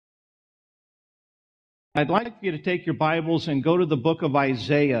I'd like you to take your Bibles and go to the book of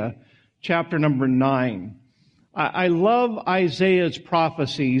Isaiah, chapter number 9. I love Isaiah's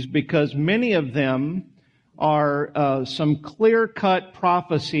prophecies because many of them are some clear-cut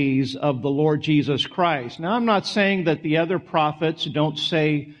prophecies of the Lord Jesus Christ. Now, I'm not saying that the other prophets don't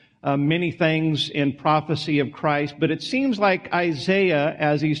say many things in prophecy of Christ, but it seems like Isaiah,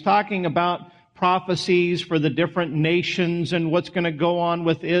 as he's talking about prophecies for the different nations and what's going to go on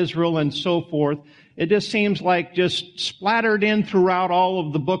with Israel and so forth, it just seems like just splattered in throughout all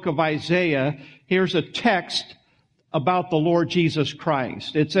of the book of Isaiah, here's a text about the Lord Jesus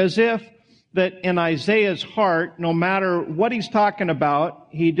Christ. It's as if that in Isaiah's heart, no matter what he's talking about,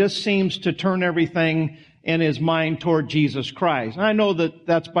 he just seems to turn everything in his mind toward Jesus Christ. And I know that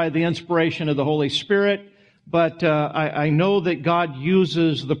that's by the inspiration of the Holy Spirit, but I know that God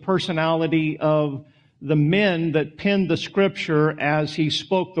uses the personality of the men that penned the Scripture as he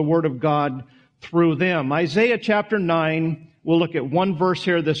spoke the Word of God through them. Isaiah chapter 9, we'll look at one verse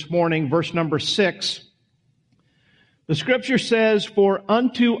here this morning, verse number 6. The Scripture says, "For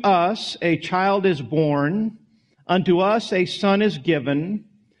unto us a child is born, unto us a son is given,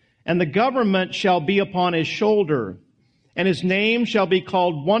 and the government shall be upon his shoulder, and his name shall be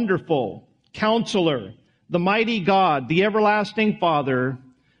called Wonderful, Counselor, the Mighty God, the Everlasting Father,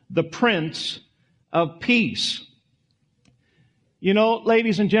 the Prince of Peace." You know,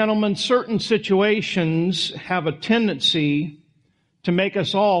 ladies and gentlemen, certain situations have a tendency to make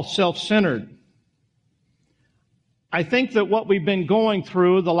us all self-centered. I think that what we've been going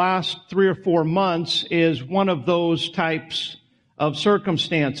through the last 3 or 4 months is one of those types of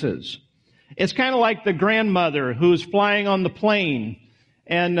circumstances. It's kind of like the grandmother who's flying on the plane.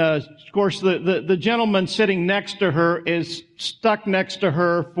 And, of course, the gentleman sitting next to her is stuck next to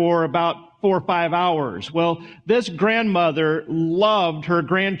her for about 4 or 5 hours. Well, this grandmother loved her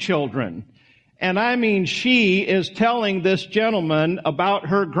grandchildren. And I mean, she is telling this gentleman about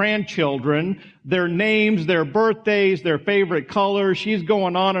her grandchildren, their names, their birthdays, their favorite colors. She's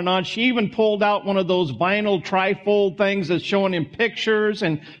going on and on. She even pulled out one of those vinyl trifold things that's showing him pictures.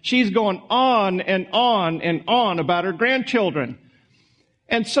 And she's going on and on and on about her grandchildren.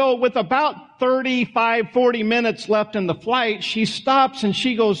 And so with about 35, 40 minutes left in the flight, she stops and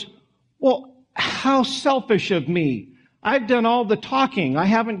she goes, "Well, how selfish of me. I've done all the talking. I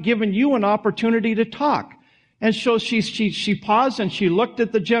haven't given you an opportunity to talk." And so she paused and she looked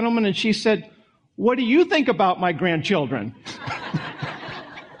at the gentleman and she said, "What do you think about my grandchildren?"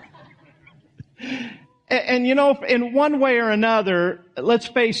 and you know, in one way or another, let's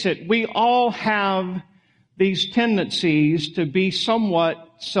face it, we all have these tendencies to be somewhat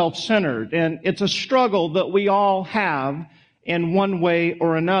self-centered. And it's a struggle that we all have in one way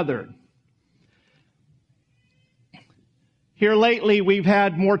or another. Here lately, we've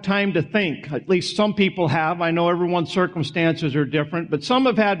had more time to think. At least some people have. I know everyone's circumstances are different, but some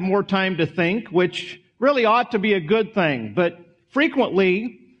have had more time to think, which really ought to be a good thing. But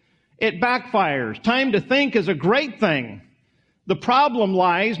frequently, it backfires. Time to think is a great thing. The problem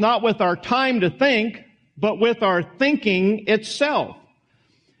lies not with our time to think, but with our thinking itself.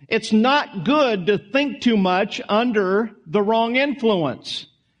 It's not good to think too much under the wrong influence.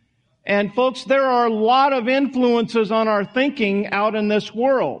 And folks, there are a lot of influences on our thinking out in this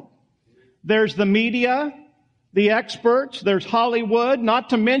world. There's the media, the experts, there's Hollywood, not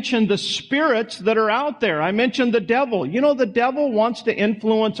to mention the spirits that are out there. I mentioned the devil. You know, the devil wants to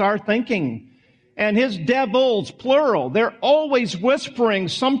influence our thinking. And his devils, plural, they're always whispering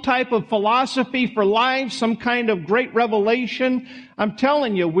some type of philosophy for life, some kind of great revelation. I'm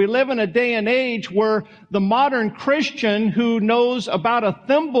telling you, we live in a day and age where the modern Christian who knows about a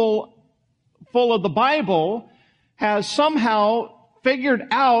thimble full of the Bible has somehow figured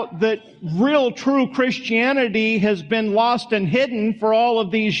out that real, true Christianity has been lost and hidden for all of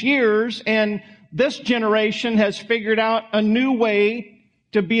these years, and this generation has figured out a new way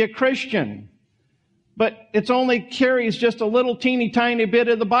to be a Christian. But it only carries just a little teeny tiny bit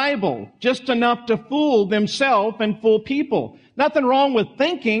of the Bible, just enough to fool themselves and fool people. Nothing wrong with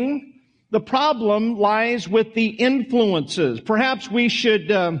thinking. The problem lies with the influences. Perhaps we should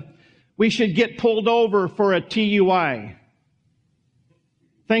get pulled over for a TUI.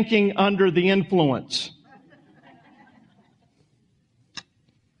 Thinking under the influence.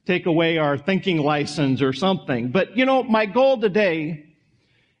 Take away our thinking license or something. But you know, my goal today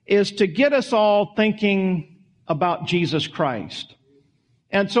is to get us all thinking about Jesus Christ.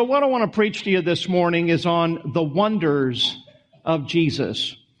 And so what I want to preach to you this morning is on the wonders of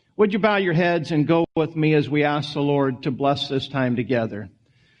Jesus. Would you bow your heads and go with me as we ask the Lord to bless this time together?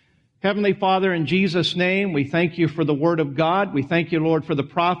 Heavenly Father, in Jesus' name, we thank you for the Word of God. We thank you, Lord, for the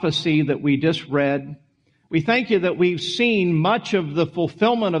prophecy that we just read. We thank you that we've seen much of the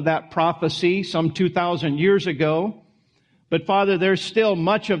fulfillment of that prophecy some 2,000 years ago. But Father, there's still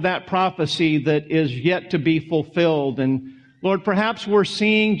much of that prophecy that is yet to be fulfilled. And Lord, perhaps we're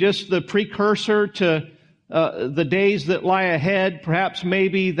seeing just the precursor to the days that lie ahead. Perhaps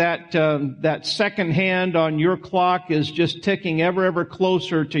maybe that second hand on your clock is just ticking ever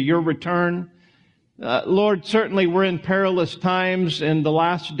closer to your return. Lord, certainly we're in perilous times in the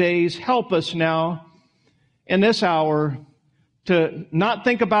last days. Help us now in this hour to not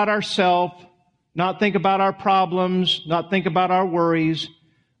think about ourselves, not think about our problems, not think about our worries,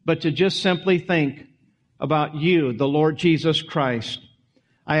 but to just simply think about you, the Lord Jesus Christ.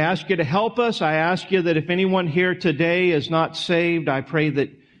 I ask you to help us. I ask you that if anyone here today is not saved, I pray that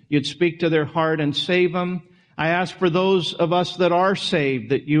you'd speak to their heart and save them. I ask for those of us that are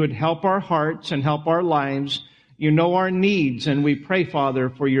saved that you would help our hearts and help our lives. You know our needs, and we pray, Father,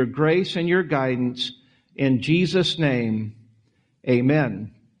 for your grace and your guidance. In Jesus' name,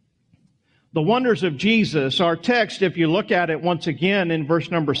 amen. The wonders of Jesus, our text, if you look at it once again in verse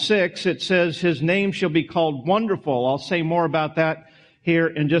number 6, it says, His name shall be called Wonderful. I'll say more about that here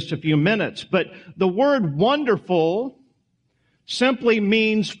in just a few minutes. But the word wonderful simply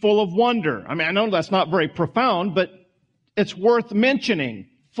means full of wonder. I mean, I know that's not very profound, but it's worth mentioning.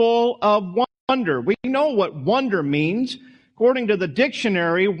 Full of wonder. We know what wonder means. According to the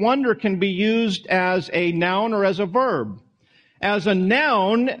dictionary, wonder can be used as a noun or as a verb. As a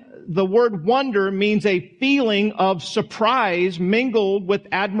noun, the word wonder means a feeling of surprise mingled with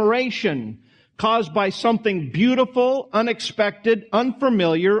admiration, caused by something beautiful, unexpected,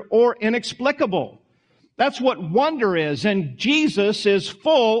 unfamiliar, or inexplicable. That's what wonder is, and Jesus is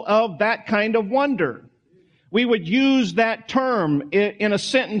full of that kind of wonder. We would use that term in a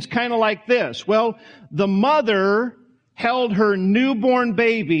sentence kind of like this. Well, the mother held her newborn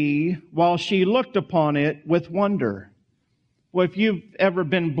baby while she looked upon it with wonder. Well, if you've ever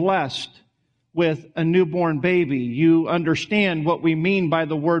been blessed with a newborn baby, you understand what we mean by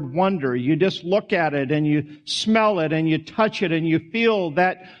the word wonder. You just look at it and you smell it and you touch it and you feel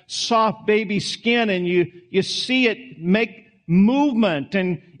that soft baby skin and you see it make movement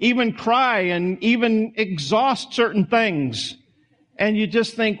and even cry and even exhaust certain things. And you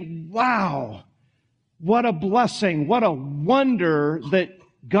just think, wow, what a blessing, what a wonder that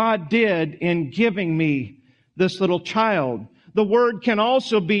God did in giving me this little child. The word can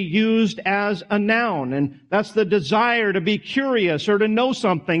also be used as a noun, and that's the desire to be curious or to know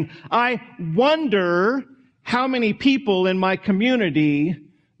something. I wonder how many people in my community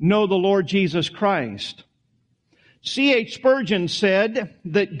know the Lord Jesus Christ. C.H. Spurgeon said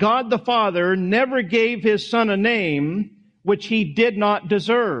that God the Father never gave His Son a name which He did not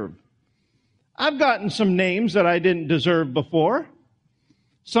deserve. I've gotten some names that I didn't deserve before.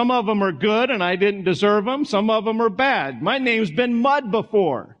 Some of them are good and I didn't deserve them. Some of them are bad. My name's been Mud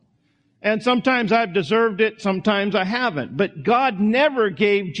before. And sometimes I've deserved it, sometimes I haven't. But God never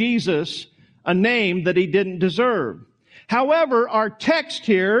gave Jesus a name that He didn't deserve. However, our text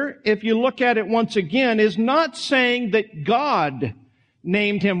here, if you look at it once again, is not saying that God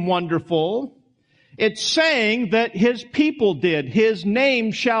named Him Wonderful. It's saying that His people did. His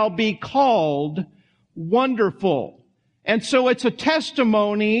name shall be called Wonderful. And so it's a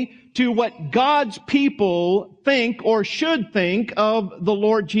testimony to what God's people think or should think of the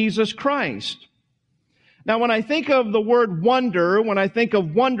Lord Jesus Christ. Now, when I think of the word wonder, when I think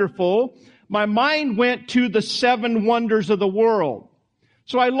of wonderful, my mind went to the 7 wonders of the world.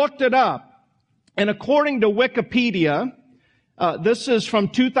 So I looked it up. And according to Wikipedia, this is from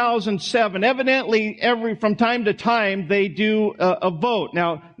 2007. Evidently, from time to time, they do a vote.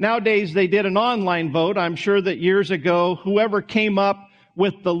 Now, nowadays, they did an online vote. I'm sure that years ago, whoever came up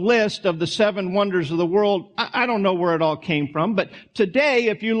with the list of the 7 wonders of the world, I don't know where it all came from, but today,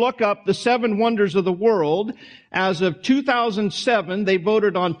 if you look up the 7 wonders of the world, as of 2007, they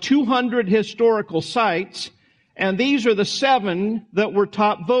voted on 200 historical sites, and these are the 7 that were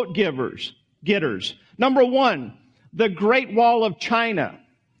top vote getters. Number 1, the Great Wall of China.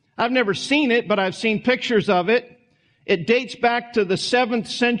 I've never seen it, but I've seen pictures of it. It dates back to the 7th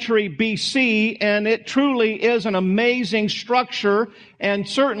century BC, and it truly is an amazing structure, and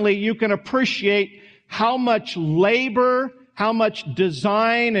certainly you can appreciate how much labor, how much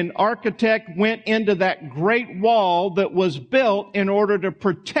design and architect went into that great wall that was built in order to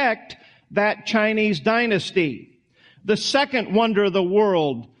protect that Chinese dynasty. The second wonder of the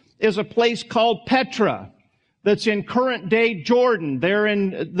world is a place called Petra, that's in current day Jordan. They're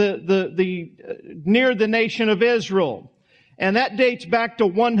in near the nation of Israel. And that dates back to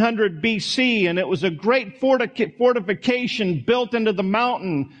 100 BC, and it was a great fortification built into the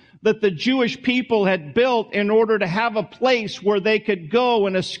mountain that the Jewish people had built in order to have a place where they could go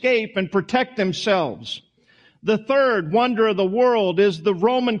and escape and protect themselves. The third wonder of the world is the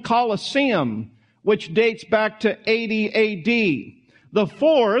Roman Colosseum, which dates back to 80 A.D. The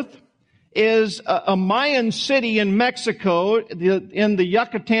fourth is a Mayan city in Mexico, in the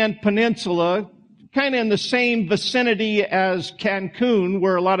Yucatan Peninsula, kind of in the same vicinity as Cancun,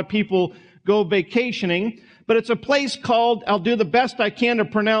 where a lot of people go vacationing. But it's a place called, I'll do the best I can to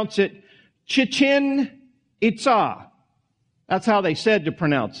pronounce it, Chichen Itza. That's how they said to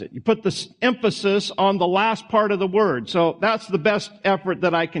pronounce it. You put the emphasis on the last part of the word. So that's the best effort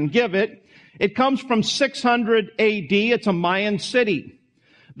that I can give it. It comes from 600 A.D. It's a Mayan city.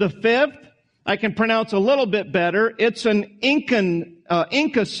 The fifth, I can pronounce a little bit better. It's an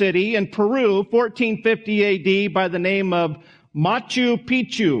Inca city in Peru, 1450 A.D. by the name of Machu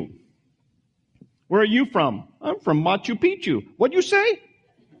Picchu. Where are you from? I'm from Machu Picchu. What'd you say?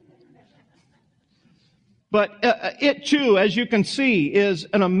 But it too, as you can see, is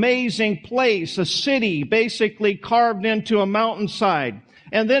an amazing place, a city basically carved into a mountainside.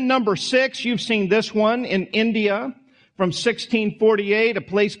 And then number 6, you've seen this one in India from 1648, a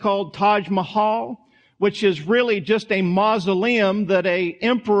place called Taj Mahal, which is really just a mausoleum that a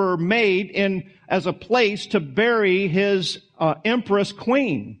emperor made as a place to bury his empress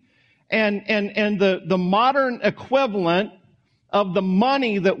queen. And the modern equivalent of the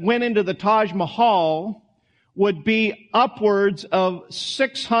money that went into the Taj Mahal would be upwards of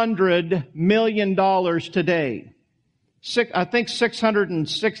 $600 million today. I think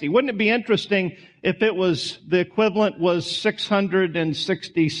 660. Wouldn't it be interesting if the equivalent was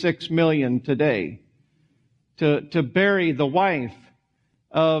 666 million today to bury the wife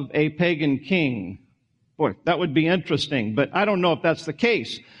of a pagan king? Boy, that would be interesting, but I don't know if that's the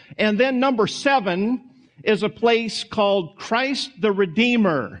case. And then number 7 is a place called Christ the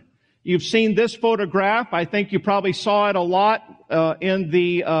Redeemer. You've seen this photograph. I think you probably saw it a lot in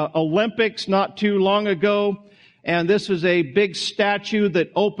the Olympics not too long ago. And this is a big statue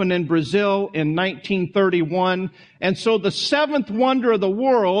that opened in Brazil in 1931. And so the 7th wonder of the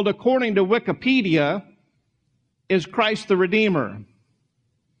world, according to Wikipedia, is Christ the Redeemer.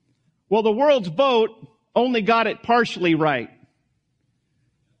 Well, the world's vote only got it partially right.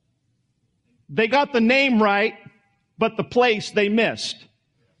 They got the name right, but the place they missed.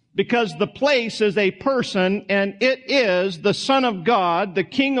 Because the place is a person, and it is the Son of God, the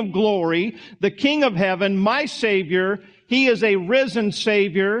King of glory, the King of heaven, my Savior. He is a risen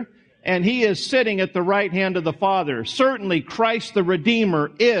Savior, and He is sitting at the right hand of the Father. Certainly, Christ the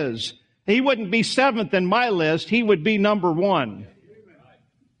Redeemer is. He wouldn't be 7th in my list. He would be number 1.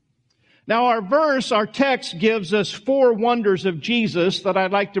 Now, our text gives us 4 wonders of Jesus that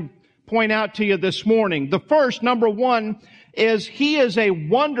I'd like to point out to you this morning. The first, number 1, is He is a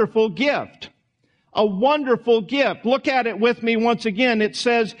wonderful gift. A wonderful gift. Look at it with me once again. It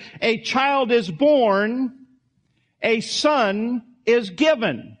says, a child is born, a son is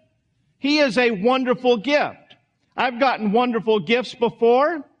given. He is a wonderful gift. I've gotten wonderful gifts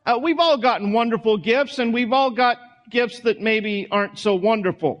before. We've all gotten wonderful gifts, and we've all got gifts that maybe aren't so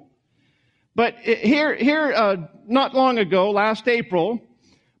wonderful. But here, not long ago, last April,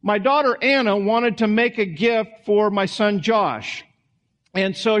 my daughter Anna wanted to make a gift for my son Josh.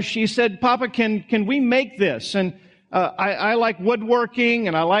 And so she said, Papa, can we make this? And I like woodworking,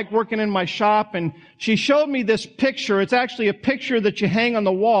 and I like working in my shop. And she showed me this picture. It's actually a picture that you hang on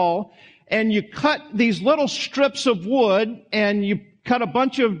the wall. And you cut these little strips of wood, and you cut a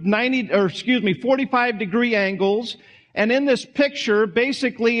bunch of 45-degree angles. And in this picture,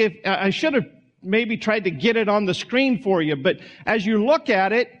 basically, I should have maybe tried to get it on the screen for you, but as you look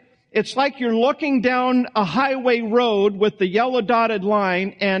at it, it's like you're looking down a highway road with the yellow dotted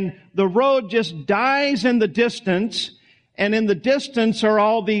line, and the road just dies in the distance, and in the distance are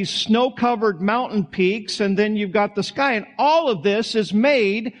all these snow-covered mountain peaks, and then you've got the sky, and all of this is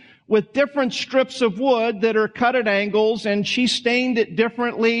made with different strips of wood that are cut at angles, and she stained it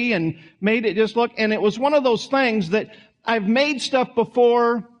differently and made it just look, and it was one of those things that I've made stuff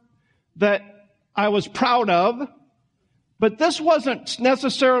before that I was proud of, but this wasn't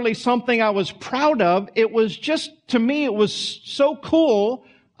necessarily something I was proud of. It was just, to me, it was so cool,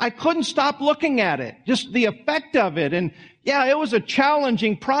 I couldn't stop looking at it. Just the effect of it. And yeah, it was a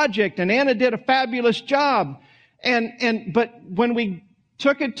challenging project, and Anna did a fabulous job. But when we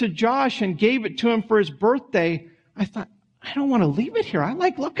took it to Josh and gave it to him for his birthday, I thought, I don't want to leave it here. I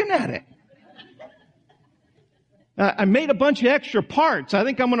like looking at it. I made a bunch of extra parts. I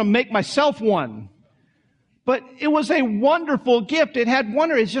think I'm going to make myself one. But it was a wonderful gift. It had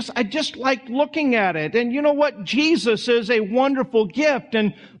wonder. I just liked looking at it. And you know what? Jesus is a wonderful gift.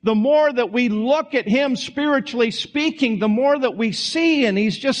 And the more that we look at Him spiritually speaking, the more that we see. And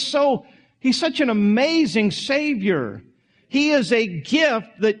He's such an amazing Savior. He is a gift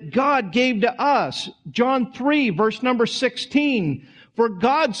that God gave to us. John 3, verse number 16. For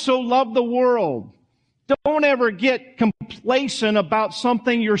God so loved the world. Don't ever get complacent about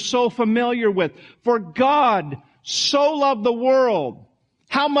something you're so familiar with. For God so loved the world.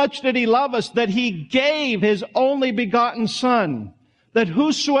 How much did He love us? That He gave His only begotten Son, that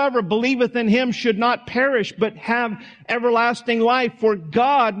whosoever believeth in Him should not perish, but have everlasting life. For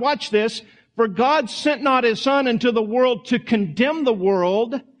God, watch this, for God sent not His Son into the world to condemn the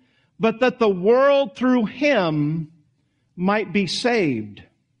world, but that the world through Him might be saved.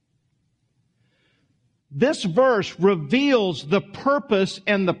 This verse reveals the purpose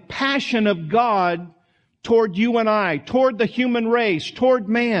and the passion of God toward you and I, toward the human race, toward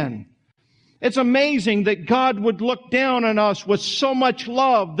man. It's amazing that God would look down on us with so much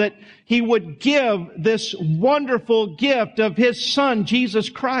love that He would give this wonderful gift of His Son, Jesus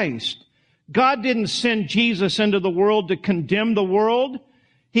Christ. God didn't send Jesus into the world to condemn the world.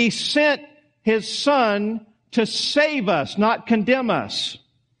 He sent His Son to save us, not condemn us.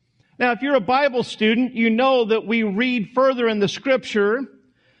 Now, if you're a Bible student, you know that we read further in the Scripture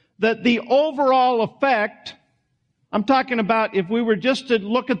that the overall effect, I'm talking about if we were just to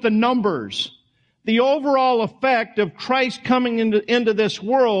look at the numbers, the overall effect of Christ coming into this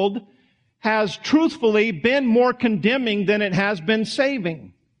world has truthfully been more condemning than it has been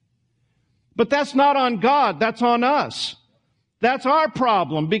saving. But that's not on God, that's on us. That's our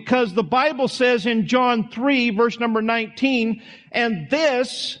problem, because the Bible says in John 3, verse number 19, and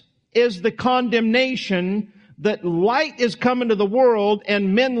this is the condemnation, that light is come into the world,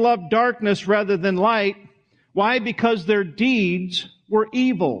 and men love darkness rather than light. Why? Because their deeds were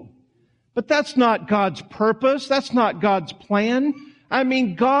evil. But that's not God's purpose. That's not God's plan. I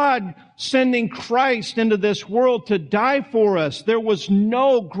mean, God sending Christ into this world to die for us. There was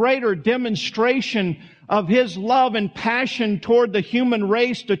no greater demonstration of His love and passion toward the human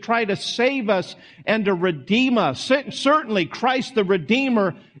race to try to save us and to redeem us. Certainly, Christ the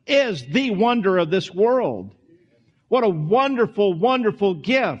Redeemer is the wonder of this world. What a wonderful, wonderful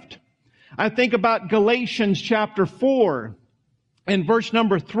gift. I think about Galatians chapter 4 and verse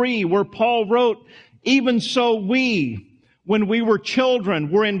number 3, where Paul wrote, even so we, when we were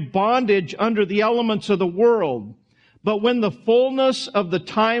children, were in bondage under the elements of the world. But when the fullness of the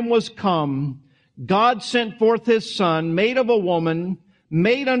time was come, God sent forth His Son, made of a woman,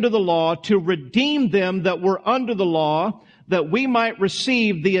 made under the law, to redeem them that were under the law, that we might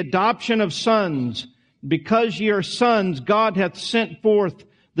receive the adoption of sons. Because ye are sons, God hath sent forth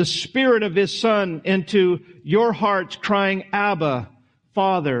the Spirit of His Son into your hearts, crying, Abba,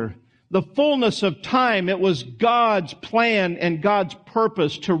 Father. The fullness of time, it was God's plan and God's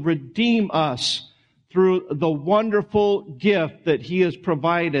purpose to redeem us through the wonderful gift that He has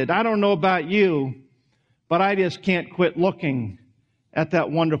provided. I don't know about you, but I just can't quit looking at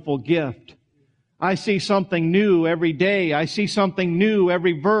that wonderful gift. I see something new every day. I see something new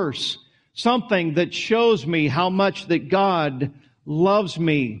every verse. Something that shows me how much that God loves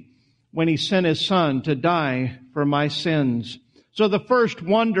me when He sent His Son to die for my sins. So the first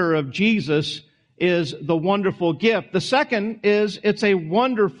wonder of Jesus is the wonderful gift. The second is it's a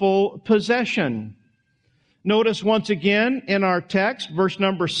wonderful possession. Notice once again in our text, verse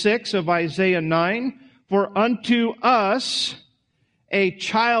number 6 of Isaiah 9, for unto us a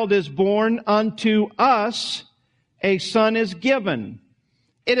child is born, unto us a son is given.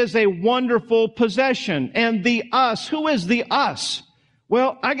 It is a wonderful possession. And the us, who is the us?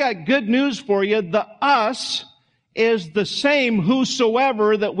 Well, I got good news for you. The us is the same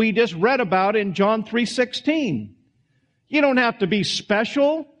whosoever that we just read about in John 3:16. You don't have to be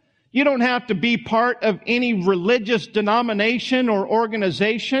special. You don't have to be part of any religious denomination or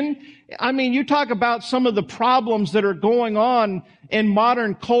organization. I mean, you talk about some of the problems that are going on in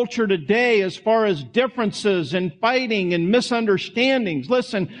modern culture today as far as differences and fighting and misunderstandings.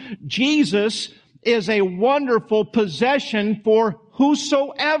 Listen, Jesus is a wonderful possession for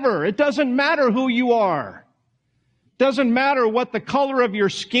whosoever. It doesn't matter who you are. Doesn't matter what the color of your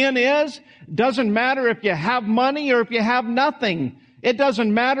skin is. Doesn't matter if you have money or if you have nothing. It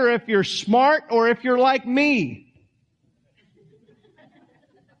doesn't matter if you're smart or if you're like me.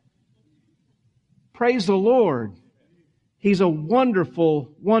 Praise the Lord. He's a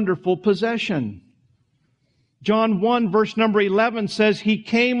wonderful, wonderful possession. John 1 verse number 11 says, He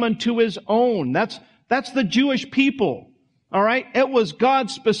came unto His own. That's the Jewish people. All right? It was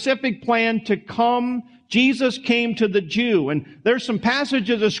God's specific plan to come Jesus came to the Jew. And there's some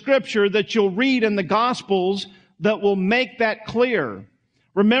passages of Scripture that you'll read in the Gospels that will make that clear.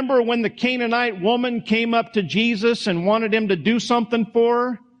 Remember when the Canaanite woman came up to Jesus and wanted him to do something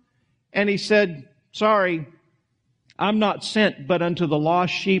for her? And he said, sorry, I'm not sent but unto the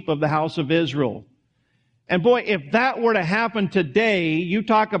lost sheep of the house of Israel. And boy, if that were to happen today, you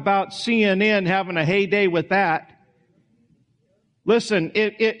talk about CNN having a heyday with that. Listen,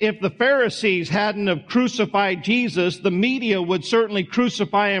 if the Pharisees hadn't have crucified Jesus, the media would certainly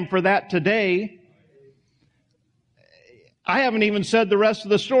crucify him for that today. I haven't even said the rest of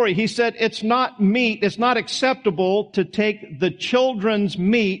the story. He said, it's not acceptable to take the children's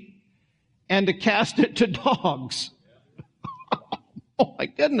meat and to cast it to dogs. Oh my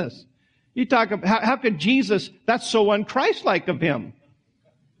goodness. You talk about, how could Jesus, that's so unchristlike of him.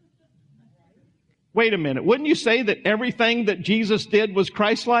 Wait a minute. Wouldn't you say that everything that Jesus did was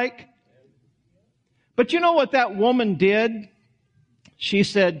Christ-like? But you know what that woman did? She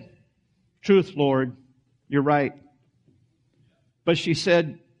said, truth, Lord, you're right. But she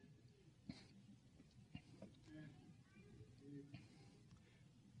said,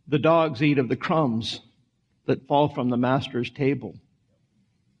 the dogs eat of the crumbs that fall from the master's table.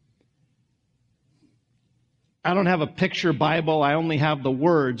 I don't have a picture Bible. I only have the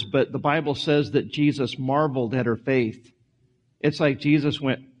words, but the Bible says that Jesus marveled at her faith. It's like Jesus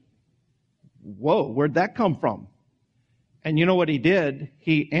went, whoa, where'd that come from? And you know what he did?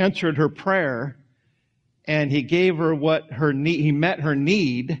 He answered her prayer, and he gave her what her need, he met her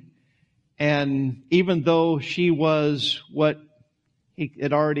need. And even though she was what he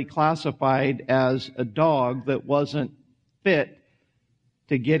had already classified as a dog that wasn't fit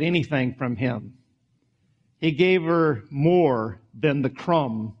to get anything from him, he gave her more than the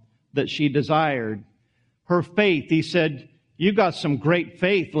crumb that she desired. Her faith, he said, you got some great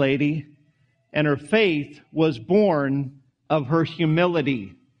faith, lady. And her faith was born of her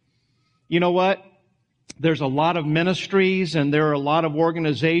humility. You know what? There's a lot of ministries and there are a lot of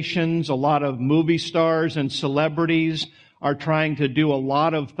organizations, a lot of movie stars and celebrities are trying to do a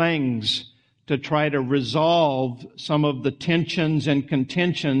lot of things to try to resolve some of the tensions and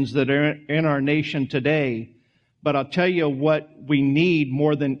contentions that are in our nation today. But I'll tell you what we need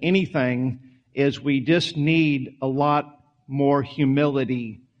more than anything is we just need a lot more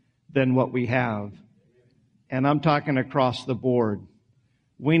humility than what we have. And I'm talking across the board.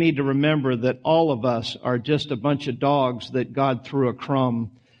 We need to remember that all of us are just a bunch of dogs that God threw a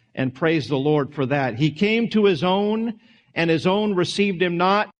crumb, and praise the Lord for that. He came to his own, and his own received him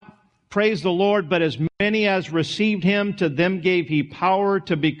not. Praise the Lord, but as many as received him, to them gave he power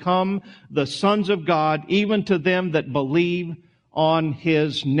to become the sons of God, even to them that believe on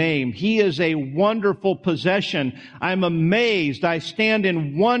his name. He is a wonderful possession. I'm amazed. I stand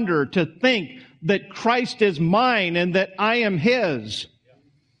in wonder to think that Christ is mine and that I am his.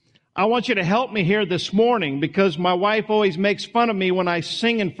 I want you to help me here this morning because my wife always makes fun of me when I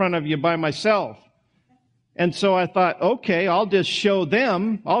sing in front of you by myself. And so I thought, okay, I'll just show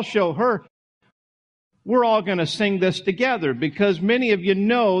them. I'll show her. We're all going to sing this together because many of you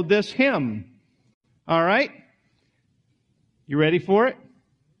know this hymn. All right? You ready for it?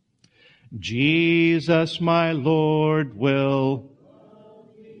 Jesus, my Lord, will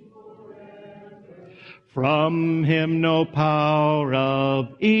from him no power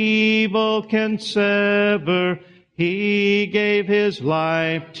of evil can sever. He gave his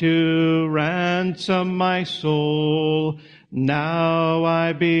life to ransom my soul. Now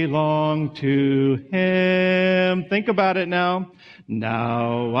I belong to him. Think about it now.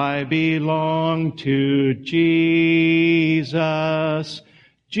 Now I belong to Jesus.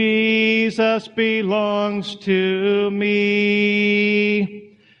 Jesus belongs to me.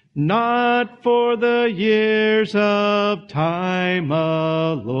 Not for the years of time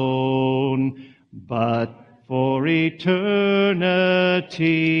alone, but for eternity.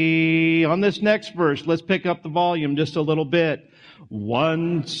 On this next verse, let's pick up the volume just a little bit.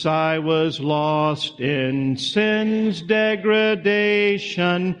 Once I was lost in sin's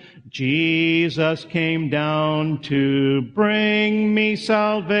degradation. Jesus came down to bring me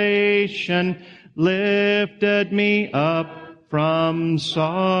salvation, lifted me up from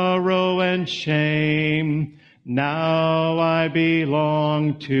sorrow and shame. Now I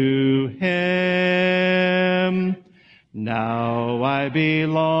belong to him. Now I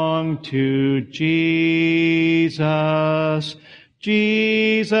belong to Jesus.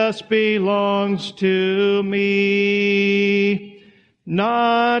 Jesus belongs to me.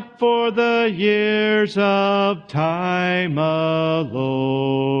 Not for the years of time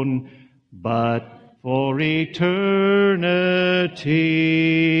alone, but for eternity.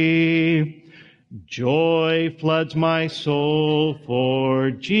 Joy floods my soul,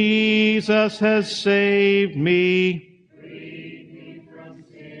 for Jesus has saved me.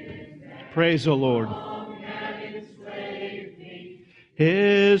 Praise the Lord.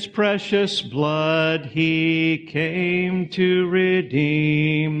 His precious blood He came to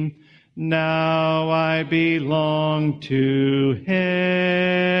redeem. Now I belong to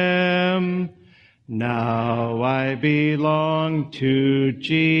Him. Now I belong to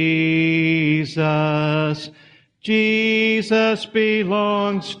Jesus. Jesus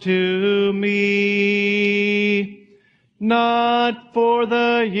belongs to me. Not for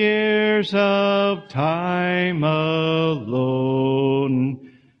the years of time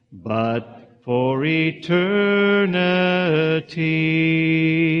alone, but for eternity.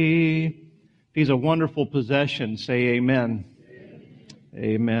 If He's a wonderful possession, say amen.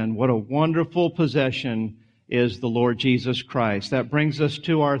 Amen. What a wonderful possession is the Lord Jesus Christ. That brings us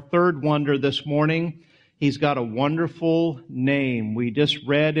to our third wonder this morning. He's got a wonderful name. We just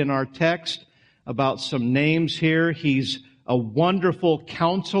read in our text about some names here. He's a wonderful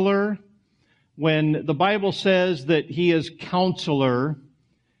counselor. When the Bible says that He is counselor,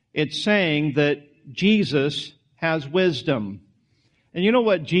 it's saying that Jesus has wisdom. And you know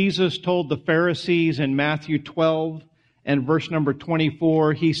what Jesus told the Pharisees in Matthew 12? And verse number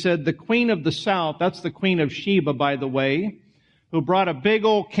 24, He said, the queen of the south, that's the queen of Sheba, by the way, who brought a big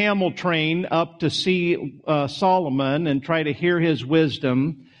old camel train up to see Solomon and try to hear his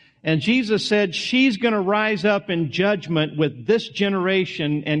wisdom. And Jesus said, she's going to rise up in judgment with this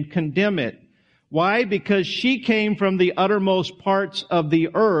generation and condemn it. Why? Because she came from the uttermost parts of the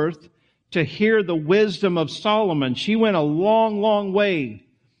earth to hear the wisdom of Solomon. She went a long, long way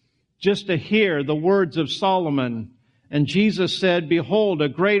just to hear the words of Solomon. And Jesus said, behold, a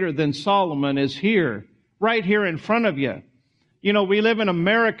greater than Solomon is here, right here in front of you. You know, we live in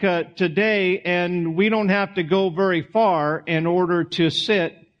America today, and we don't have to go very far in order to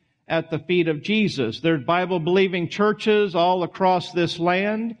sit at the feet of Jesus. There's Bible-believing churches all across this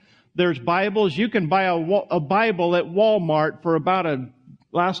land. There's Bibles. You can buy a Bible at Walmart for about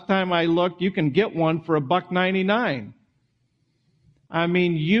last time I looked, you can get one for $1.99. I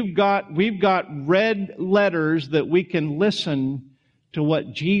mean, we've got red letters that we can listen to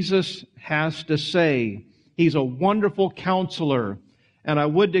what Jesus has to say. He's a wonderful counselor. And I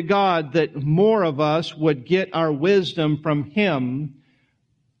would to God that more of us would get our wisdom from Him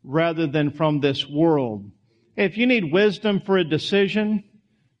rather than from this world. If you need wisdom for a decision,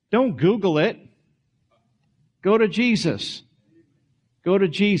 don't Google it. Go to Jesus. Go to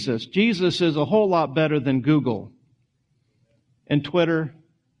Jesus. Jesus is a whole lot better than Google and Twitter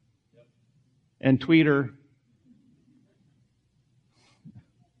and Tweeter.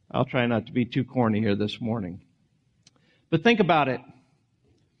 I'll try not to be too corny here this morning. But think about it.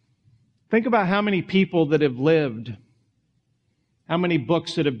 Think about how many people that have lived, how many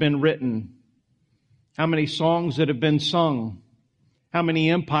books that have been written, how many songs that have been sung, how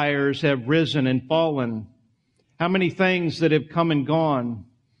many empires have risen and fallen, how many things that have come and gone,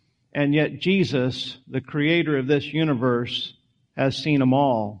 and yet Jesus, the creator of this universe, has seen them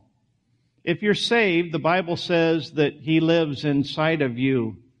all. If you're saved, the Bible says that He lives inside of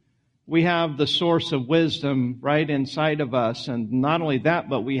you. We have the source of wisdom right inside of us, and not only that,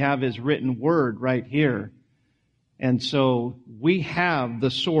 but we have His written word right here. And so we have the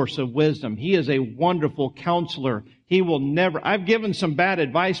source of wisdom. He is a wonderful counselor. He will never... I've given some bad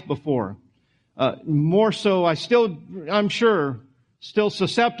advice before. More so, I'm sure, still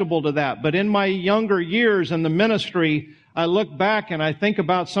susceptible to that. But in my younger years in the ministry, I look back and I think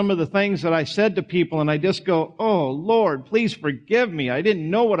about some of the things that I said to people, and I just go, oh, Lord, please forgive me. I didn't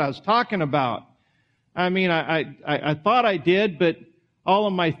know what I was talking about. I mean, I thought I did, but all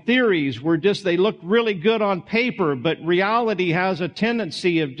of my theories were just, they looked really good on paper, but reality has a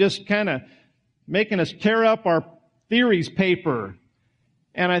tendency of just kind of making us tear up our theories paper.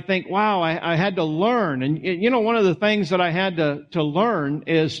 And I think, wow, I had to learn. And, you know, one of the things that I had to learn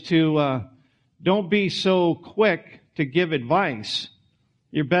is to don't be so quick to give advice.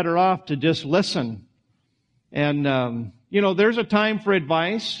 You're better off to just listen. And, you know, there's a time for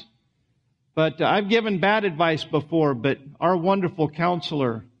advice. But I've given bad advice before, but our wonderful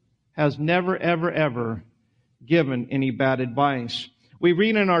counselor has never, ever, ever given any bad advice. We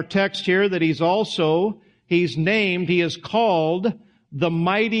read in our text here that he is called the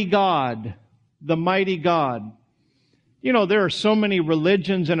Mighty God. The Mighty God. You know, there are so many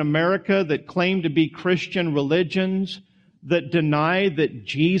religions in America that claim to be Christian religions that deny that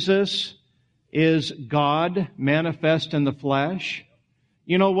Jesus is God manifest in the flesh.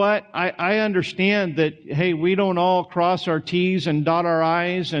 You know what? I understand that, hey, we don't all cross our T's and dot our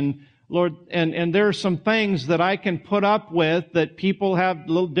I's and Lord, and there are some things that I can put up with that people have a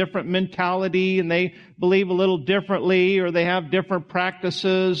little different mentality and they believe a little differently or they have different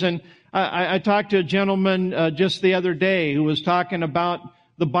practices. And I talked to a gentleman just the other day who was talking about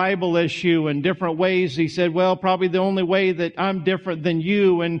the Bible issue in different ways. He said, well, probably the only way that I'm different than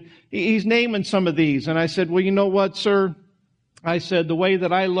you. And he's naming some of these. And I said, well, you know what, sir? I said, the way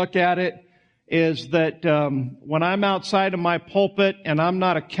that I look at it is that when I'm outside of my pulpit and I'm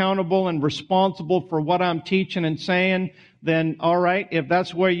not accountable and responsible for what I'm teaching and saying, then all right, if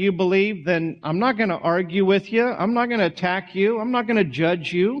that's where you believe, then I'm not going to argue with you. I'm not going to attack you. I'm not going to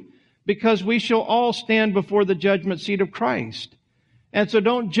judge you, because we shall all stand before the judgment seat of Christ. And so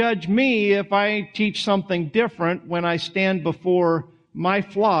don't judge me if I teach something different when I stand before my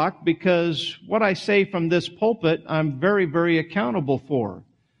flock, because what I say from this pulpit, I'm very, very accountable for.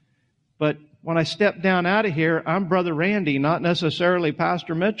 But when I step down out of here, I'm Brother Randy, not necessarily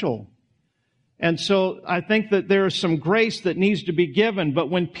Pastor Mitchell. And so I think that there is some grace that needs to be given.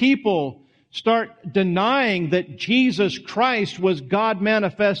 But when people start denying that Jesus Christ was God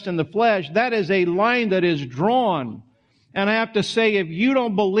manifest in the flesh, that is a line that is drawn. And I have to say, if you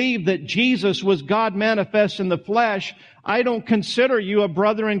don't believe that Jesus was God manifest in the flesh, I don't consider you a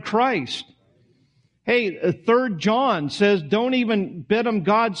brother in Christ. Hey, 3 John says, don't even bid them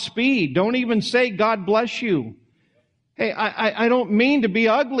Godspeed. Don't even say God bless you. Hey, I don't mean to be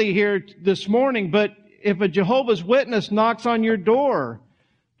ugly here this morning, but if a Jehovah's Witness knocks on your door,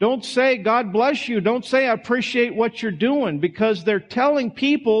 don't say God bless you. Don't say I appreciate what you're doing, because they're telling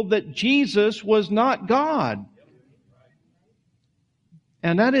people that Jesus was not God.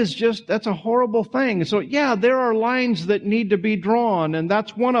 And that's a horrible thing. So yeah, there are lines that need to be drawn, and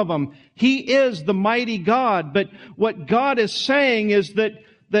that's one of them. He is the mighty God, but what God is saying is that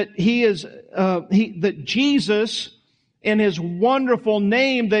Jesus, in His wonderful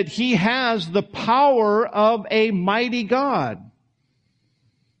name, that He has the power of a mighty God.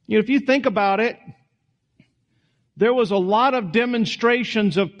 You know, if you think about it, there was a lot of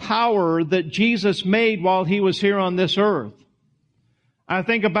demonstrations of power that Jesus made while He was here on this earth. I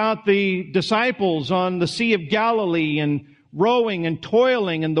think about the disciples on the Sea of Galilee and rowing and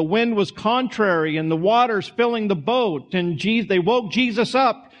toiling, and the wind was contrary and the waters filling the boat. And they woke Jesus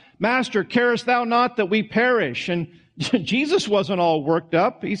up. Master, carest thou not that we perish? And Jesus wasn't all worked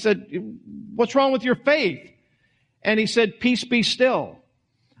up. He said, what's wrong with your faith? And He said, peace be still.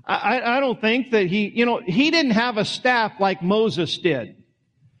 I don't think that He didn't have a staff like Moses did.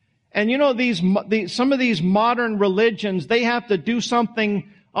 And some of these modern religions, they have to do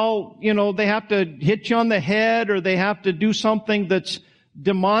something, they have to hit you on the head, or they have to do something that's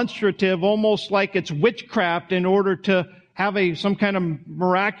demonstrative, almost like it's witchcraft, in order to have some kind of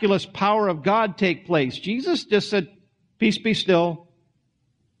miraculous power of God take place. Jesus just said, peace be still.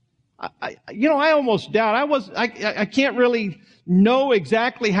 I almost doubt. I can't really know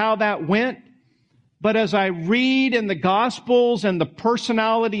exactly how that went. But as I read in the Gospels and the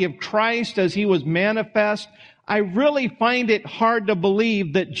personality of Christ as He was manifest, I really find it hard to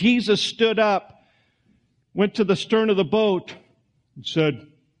believe that Jesus stood up, went to the stern of the boat, and said,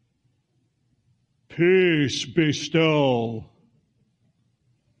 peace be still.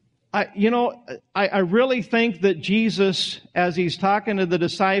 I really think that Jesus, as He's talking to the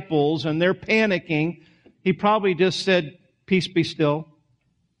disciples and they're panicking, He probably just said, peace be still.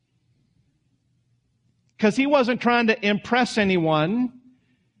 Because He wasn't trying to impress anyone.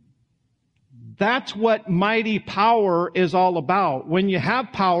 That's what mighty power is all about. When you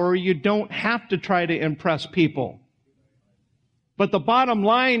have power, you don't have to try to impress people. But the bottom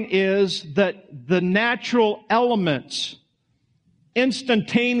line is that the natural elements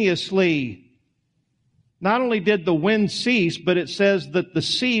instantaneously, not only did the wind cease, but it says that the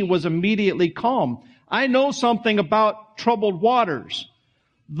sea was immediately calm. I know something about troubled waters.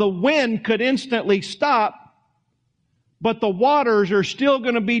 The wind could instantly stop, but the waters are still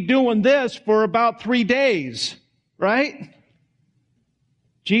going to be doing this for about 3 days, right?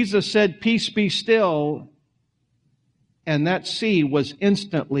 Jesus said, peace be still, and that sea was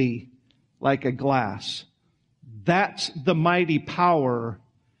instantly like a glass. That's the mighty power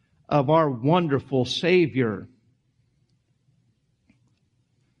of our wonderful Savior.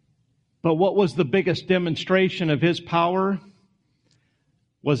 But what was the biggest demonstration of His power?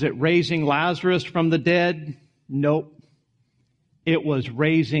 Was it raising Lazarus from the dead? Nope. It was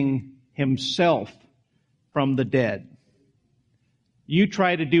raising Himself from the dead. You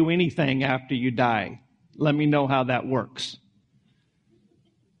try to do anything after you die. Let me know how that works.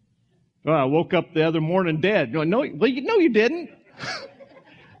 Well, I woke up the other morning dead. No, you didn't.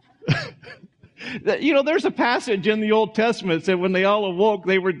 There's a passage in the Old Testament that said when they all awoke,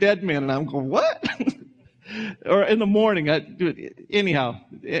 they were dead men. And I'm going, what? Or in the morning. Anyhow,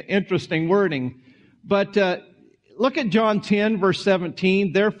 interesting wording. But look at John 10, verse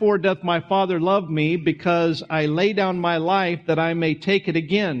 17. Therefore doth my Father love me, because I lay down my life that I may take it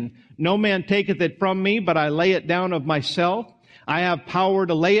again. No man taketh it from me, but I lay it down of myself. I have power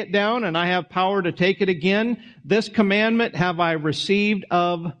to lay it down, and I have power to take it again. This commandment have I received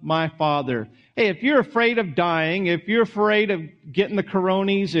of my Father. Hey, if you're afraid of dying, if you're afraid of getting the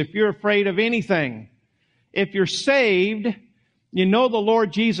coronies, if you're afraid of anything, if you're saved, you know the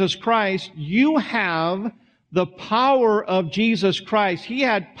Lord Jesus Christ, you have the power of Jesus Christ. He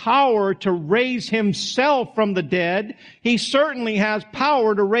had power to raise Himself from the dead. He certainly has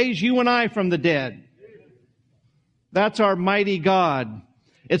power to raise you and I from the dead. That's our mighty God.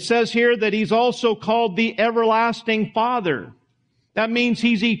 It says here that He's also called the everlasting Father. That means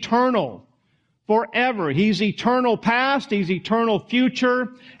He's eternal, forever. He's eternal past. He's eternal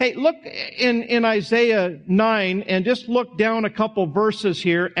future. Hey, look in Isaiah 9 and just look down a couple verses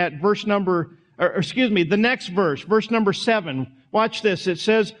here at the next verse number 7. Watch this. It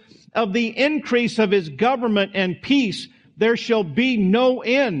says, of the increase of His government and peace, there shall be no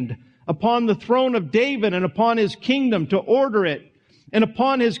end upon the throne of David and upon His kingdom, to order it and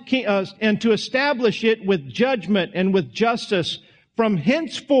upon and to establish it with judgment and with justice from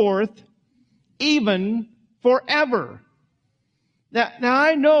henceforth, even forever. Now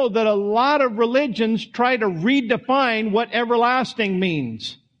I know that a lot of religions try to redefine what everlasting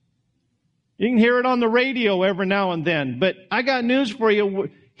means. You can hear it on the radio every now and then, but I got news for you.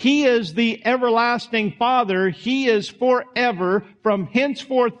 He is the everlasting Father. He is forever, from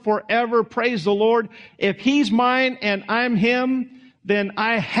henceforth forever. Praise the Lord. If He's mine and I'm Him, then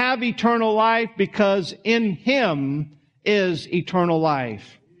I have eternal life, because in Him is eternal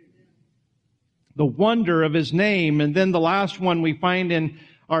life. The wonder of His name. And then the last one we find in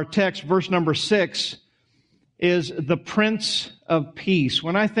our text, verse number 6, is the Prince of Peace.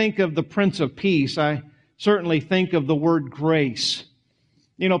 When I think of the Prince of Peace, I certainly think of the word grace.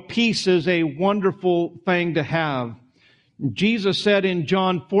 Peace is a wonderful thing to have. Jesus said in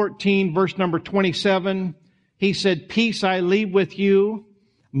John 14, verse number 27, He said, peace I leave with you,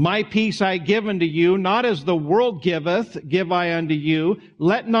 my peace I give unto you, not as the world giveth, give I unto you.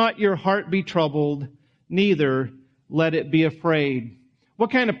 Let not your heart be troubled, neither let it be afraid.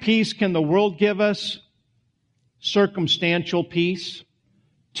 What kind of peace can the world give us? Circumstantial peace,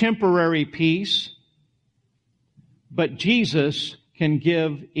 temporary peace. But Jesus can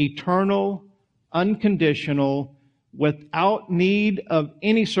give eternal, unconditional, without need of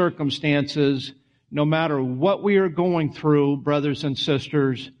any circumstances, no matter what we are going through, brothers and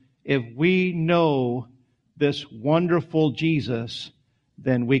sisters. If we know this wonderful Jesus,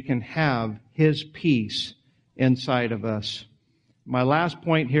 then we can have His peace inside of us. My last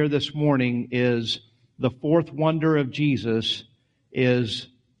point here this morning is the fourth wonder of Jesus is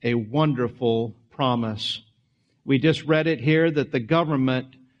a wonderful promise. We just read it here that the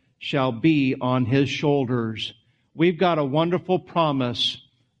government shall be on His shoulders. We've got a wonderful promise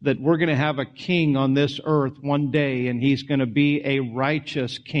that we're going to have a king on this earth one day, and He's going to be a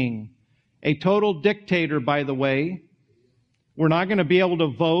righteous king. A total dictator, by the way. We're not going to be able to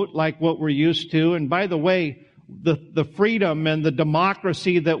vote like what we're used to. And by the way, the freedom and the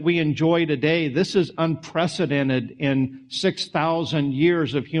democracy that we enjoy today, this is unprecedented in 6,000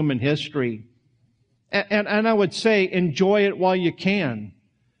 years of human history. And I would say enjoy it while you can.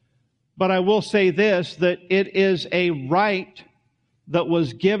 But I will say this, that it is a right that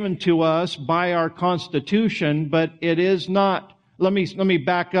was given to us by our Constitution, but it is not. Let me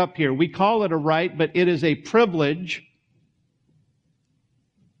back up here. We call it a right, but it is a privilege.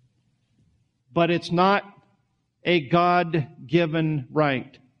 But it's not a God-given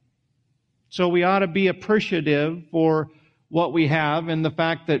right. So we ought to be appreciative for what we have and the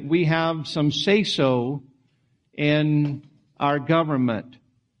fact that we have some say-so in our government.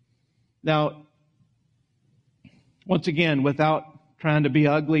 Now, once again, without trying to be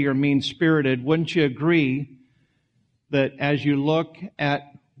ugly or mean-spirited, wouldn't you agree that as you look at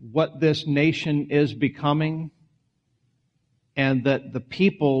what this nation is becoming, and that the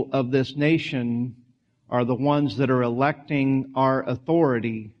people of this nation are the ones that are electing our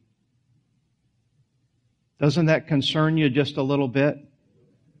authority, doesn't that concern you just a little bit?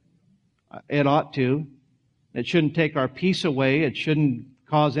 It ought to. It shouldn't take our peace away. It shouldn't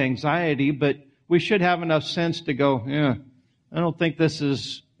cause anxiety, but we should have enough sense to go, I don't think this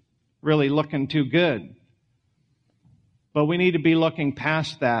is really looking too good. But we need to be looking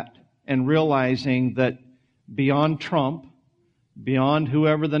past that and realizing that beyond Trump, beyond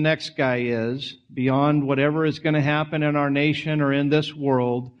whoever the next guy is, beyond whatever is going to happen in our nation or in this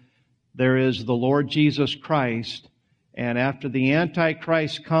world, there is the Lord Jesus Christ. And after the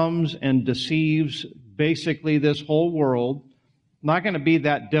Antichrist comes and deceives basically this whole world, not going to be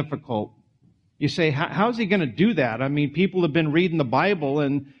that difficult. You say, how's he going to do that? I mean, people have been reading the Bible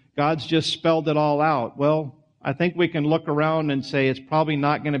and God's just spelled it all out. Well, I think we can look around and say it's probably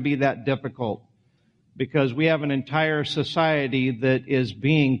not going to be that difficult, because we have an entire society that is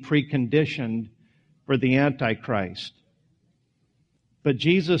being preconditioned for the Antichrist. But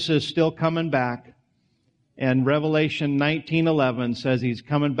Jesus is still coming back, and Revelation 19:11 says He's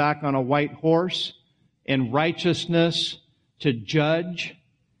coming back on a white horse in righteousness to judge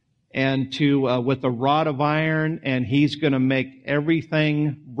and to with a rod of iron, and He's going to make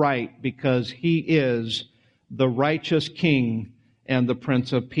everything right, because He is the righteous King and the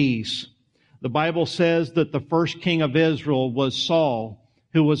Prince of Peace. The Bible says that the first king of Israel was Saul,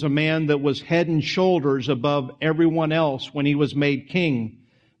 who was a man that was head and shoulders above everyone else when he was made king.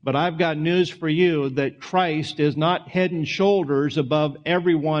 But I've got news for you that Christ is not head and shoulders above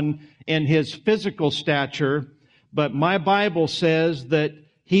everyone in His physical stature, but my Bible says that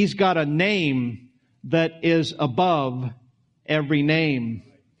He's got a name that is above every name.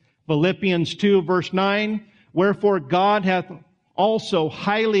 Philippians 2 verse 9, wherefore God hath also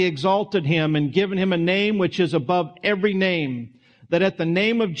highly exalted Him and given Him a name which is above every name, that at the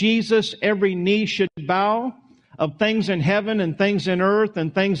name of Jesus every knee should bow, of things in heaven and things in earth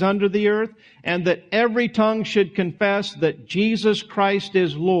and things under the earth, and that every tongue should confess that Jesus Christ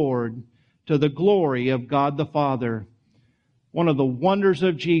is Lord, to the glory of God the Father. One of the wonders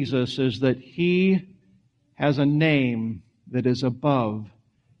of Jesus is that He has a name that is above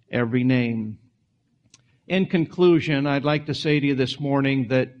every name. In conclusion, I'd like to say to you this morning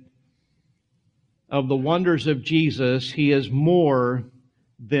that of the wonders of Jesus, He is more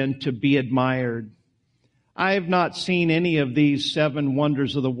than to be admired. I have not seen any of these 7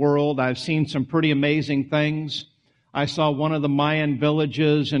 wonders of the world. I've seen some pretty amazing things. I saw one of the Mayan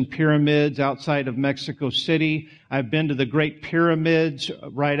villages and pyramids outside of Mexico City. I've been to the Great Pyramids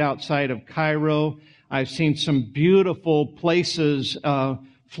right outside of Cairo. I've seen some beautiful places,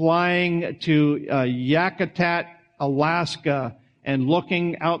 flying to Yakutat, Alaska, and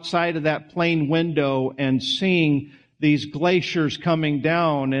looking outside of that plane window and seeing these glaciers coming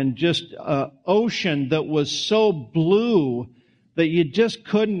down, and just ocean that was so blue that you just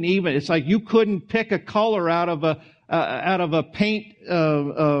couldn't even, it's like you couldn't pick a color out of a paint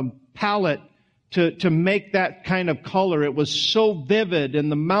palette to make that kind of color. It was so vivid,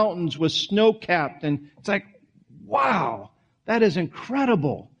 and the mountains was snow-capped, and it's like, wow, that is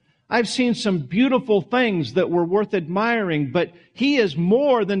incredible. I've seen some beautiful things that were worth admiring, but He is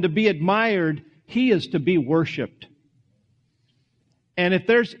more than to be admired. He is to be worshiped. And if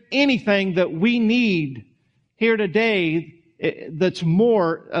there's anything that we need here today that's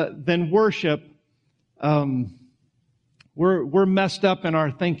more than worship, we're messed up in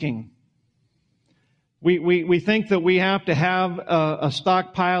our thinking. We think that we have to have a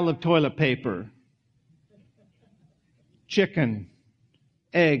stockpile of toilet paper, chicken,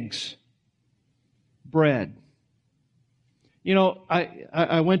 eggs, bread. You know,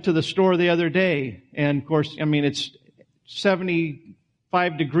 I went to the store the other day, and of course, I mean, it's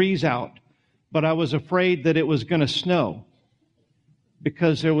 75 degrees out, but I was afraid that it was going to snow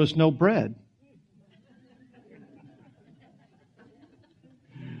because there was no bread.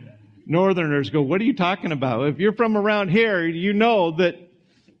 Northerners go, what are you talking about? If you're from around here, you know that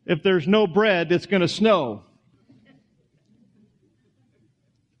if there's no bread, it's going to snow.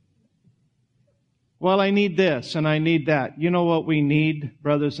 Well, I need this and I need that. You know what we need,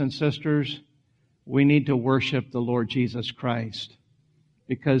 brothers and sisters? We need to worship the Lord Jesus Christ,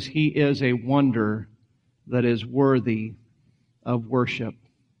 because He is a wonder that is worthy of worship.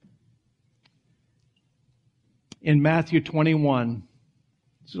 In Matthew 21,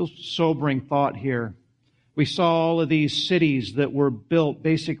 it's a sobering thought here. We saw all of these cities that were built,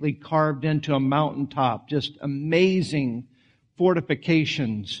 basically carved into a mountaintop, just amazing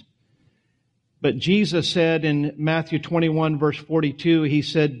fortifications. But Jesus said in Matthew 21, verse 42, He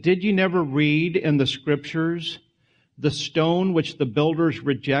said, did you never read in the Scriptures, the stone which the builders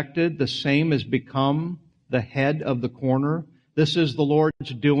rejected, the same has become the head of the corner? This is the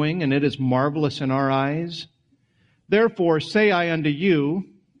Lord's doing, and it is marvelous in our eyes. Therefore say I unto you,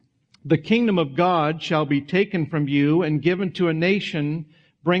 the kingdom of God shall be taken from you and given to a nation,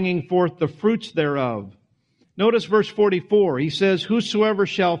 bringing forth the fruits thereof. Notice verse 44. He says, whosoever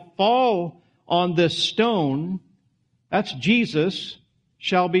shall fall on this stone, that's Jesus,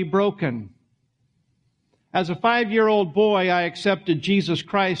 shall be broken. As a 5-year-old boy, I accepted Jesus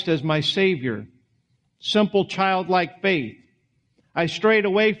Christ as my Savior. Simple childlike faith. I strayed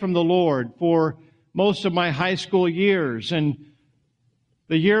away from the Lord for most of my high school years, and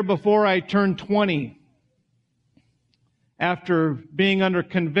the year before I turned 20, after being under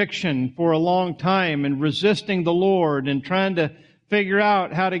conviction for a long time and resisting the Lord and trying to figure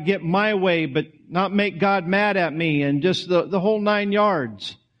out how to get my way but not make God mad at me and just the whole 9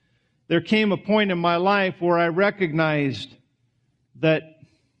 yards, there came a point in my life where I recognized that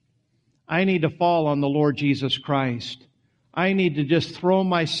I need to fall on the Lord Jesus Christ. I need to just throw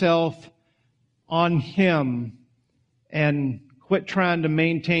myself on Him and quit trying to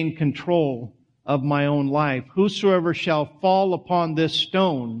maintain control of my own life. Whosoever shall fall upon this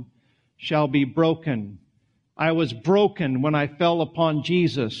stone shall be broken. I was broken when I fell upon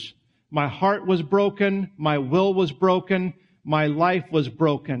Jesus. My heart was broken. My will was broken. My life was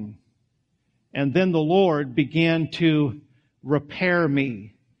broken. And then the Lord began to repair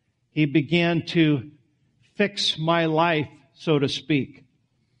me. He began to fix my life, so to speak.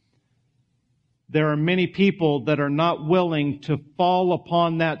 There are many people that are not willing to fall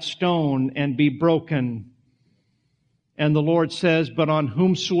upon that stone and be broken. And the Lord says, but on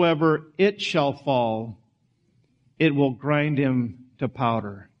whomsoever it shall fall, it will grind him to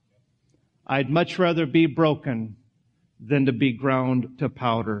powder. I'd much rather be broken than to be ground to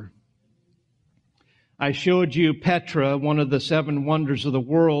powder. I showed you Petra, one of the 7 wonders of the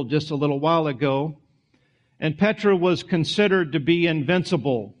world, just a little while ago. And Petra was considered to be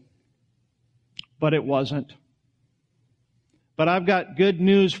invincible, but it wasn't. But I've got good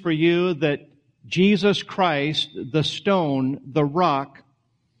news for you that Jesus Christ, the stone, the rock,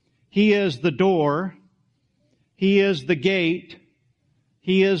 He is the door, He is the gate,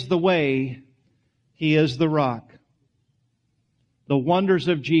 He is the way, He is the rock. The wonders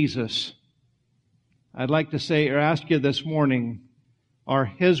of Jesus, I'd like to say or ask you this morning, are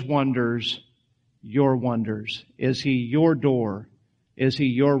His wonders your wonders? Is He your door? Is He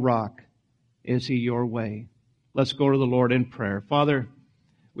your rock? Is He your way? Let's go to the Lord in prayer. Father,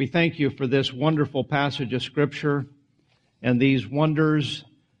 we thank You for this wonderful passage of Scripture and these wonders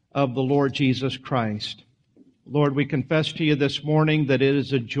of the Lord Jesus Christ. Lord, we confess to You this morning that it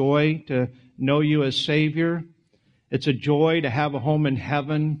is a joy to know You as Savior. It's a joy to have a home in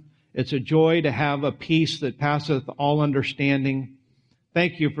heaven. It's a joy to have a peace that passeth all understanding.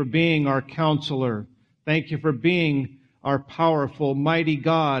 Thank You for being our counselor. Thank You for being our powerful, mighty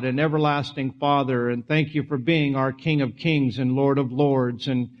God and everlasting Father. And thank You for being our King of Kings and Lord of Lords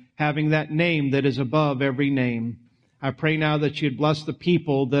and having that name that is above every name. I pray now that You'd bless the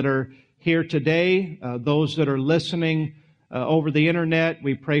people that are here today, those that are listening over the internet.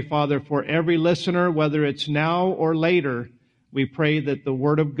 We pray, Father, for every listener, whether it's now or later. We pray that the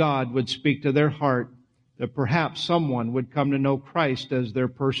Word of God would speak to their heart, that perhaps someone would come to know Christ as their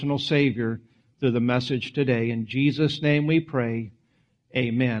personal Savior through the message today. In Jesus' name we pray.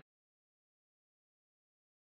 Amen.